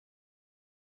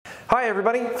Hi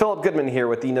everybody, Philip Goodman here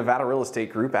with the Nevada Real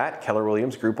Estate Group at Keller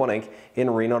Williams Group 1 Inc. in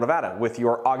Reno, Nevada with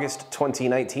your August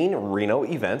 2019 Reno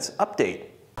events update.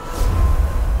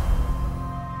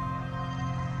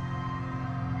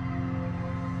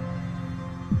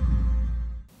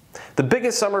 The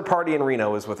biggest summer party in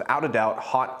Reno is without a doubt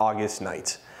Hot August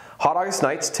Nights. Hot August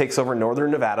Nights takes over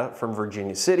northern Nevada from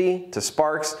Virginia City to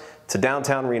Sparks to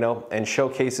downtown Reno and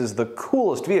showcases the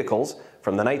coolest vehicles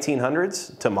from the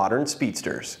 1900s to modern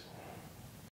speedsters.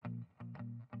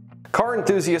 Car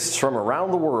enthusiasts from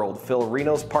around the world fill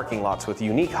Reno's parking lots with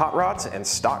unique hot rods and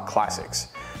stock classics.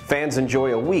 Fans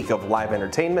enjoy a week of live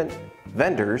entertainment,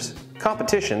 vendors,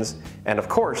 competitions, and of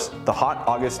course, the Hot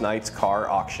August Nights car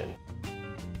auction.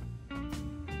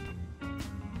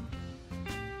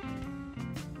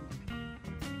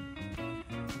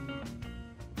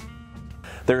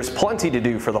 There's plenty to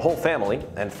do for the whole family,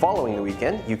 and following the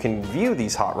weekend, you can view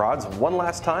these hot rods one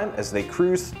last time as they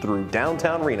cruise through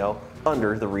downtown Reno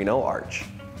under the Reno Arch.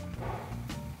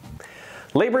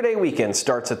 Labor Day weekend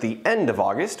starts at the end of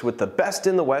August with the Best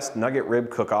in the West Nugget Rib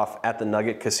Cook-Off at the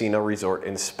Nugget Casino Resort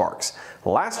in Sparks.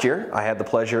 Last year, I had the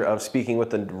pleasure of speaking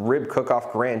with the Rib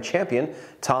Cook-Off Grand Champion,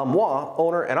 Tom Waugh,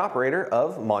 owner and operator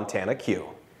of Montana Q.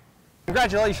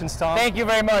 Congratulations, Tom. Thank you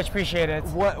very much. Appreciate it.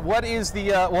 What is the,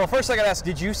 well, first I got to ask,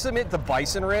 did you submit the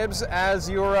bison ribs as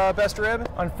your best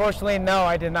rib? Unfortunately, no,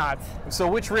 I did not. So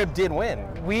which rib did win?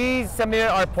 We submitted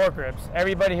our pork ribs.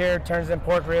 Everybody here turns in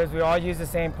pork ribs. We all use the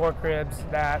same pork ribs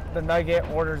that the Nugget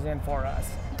orders in for us.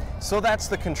 So that's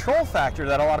the control factor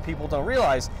that a lot of people don't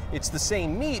realize. It's the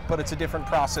same meat, but it's a different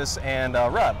process and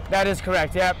rub. That is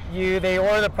correct, yep. They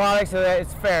order the product so that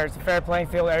it's fair. It's a fair playing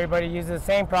field. Everybody uses the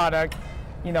same product.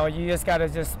 You know, you just got to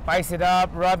just spice it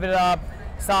up, rub it up,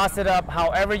 sauce it up,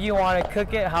 however you want it,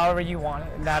 cook it however you want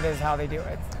it, and that is how they do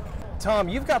it. Tom,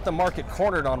 you've got the market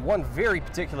cornered on one very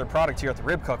particular product here at the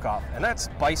Rib Cook-Off, and that's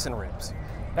bison ribs.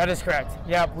 That is correct.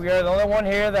 Yep, we are the only one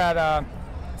here that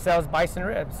sells bison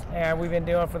ribs, and we've been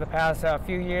doing it for the past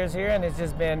few years here, and it's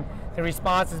just been, the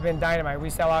response has been dynamite.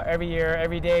 We sell out every year,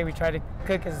 every day. We try to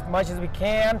cook as much as we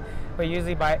can, but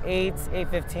usually by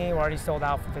 8:15, we're already sold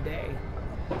out for the day.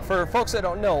 For folks that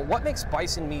don't know, what makes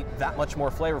bison meat that much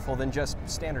more flavorful than just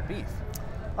standard beef?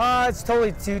 It's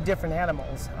totally two different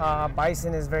animals.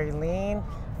 Bison is very lean,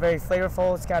 very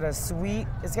flavorful. It's got a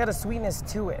sweetness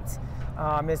to it.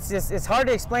 It's hard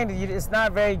to explain to you. It's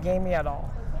not very gamey at all.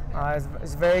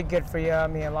 It's very good for you. I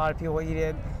mean, a lot of people eat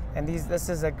it. And this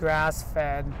is a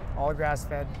grass-fed, all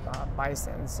grass-fed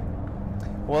bisons.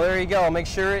 Well, there you go. Make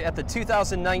sure at the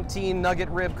 2019 Nugget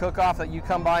Rib Cook-Off that you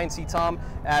come by and see Tom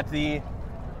at the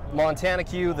Montana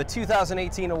Q, the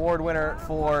 2018 award winner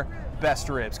for Best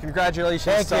Ribs.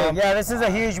 Congratulations, Tom. Thank you. Yeah, this is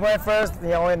a huge win for us. You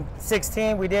know, in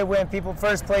 16 we did win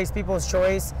first place, People's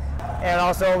Choice, and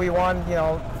also we won, you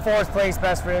know, fourth place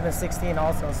Best Rib in 16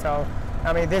 also. So,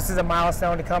 I mean, this is a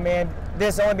milestone to come in.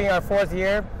 This only being our fourth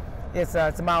year, it's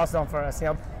a milestone for us. You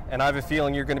know. And I have a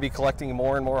feeling you're going to be collecting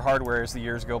more and more hardware as the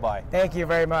years go by. Thank you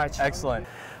very much. Excellent.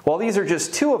 While these are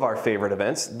just two of our favorite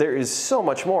events, there is so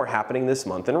much more happening this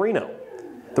month in Reno.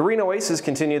 The Reno Aces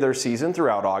continue their season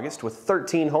throughout August with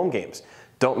 13 home games.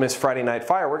 Don't miss Friday Night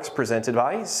Fireworks presented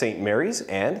by St. Mary's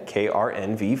and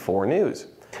KRNV4 News.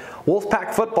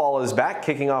 Wolfpack football is back,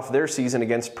 kicking off their season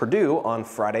against Purdue on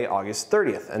Friday, August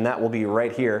 30th, and that will be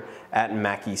right here at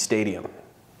Mackey Stadium.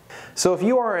 So if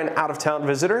you are an out-of-town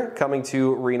visitor coming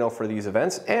to Reno for these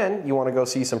events and you want to go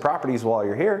see some properties while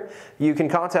you're here, you can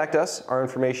contact us. Our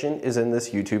information is in this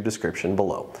YouTube description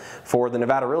below. For the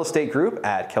Nevada Real Estate Group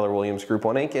at Keller Williams Group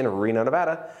 1 Inc. in Reno,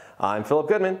 Nevada, I'm Philip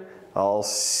Goodman. I'll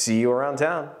see you around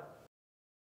town.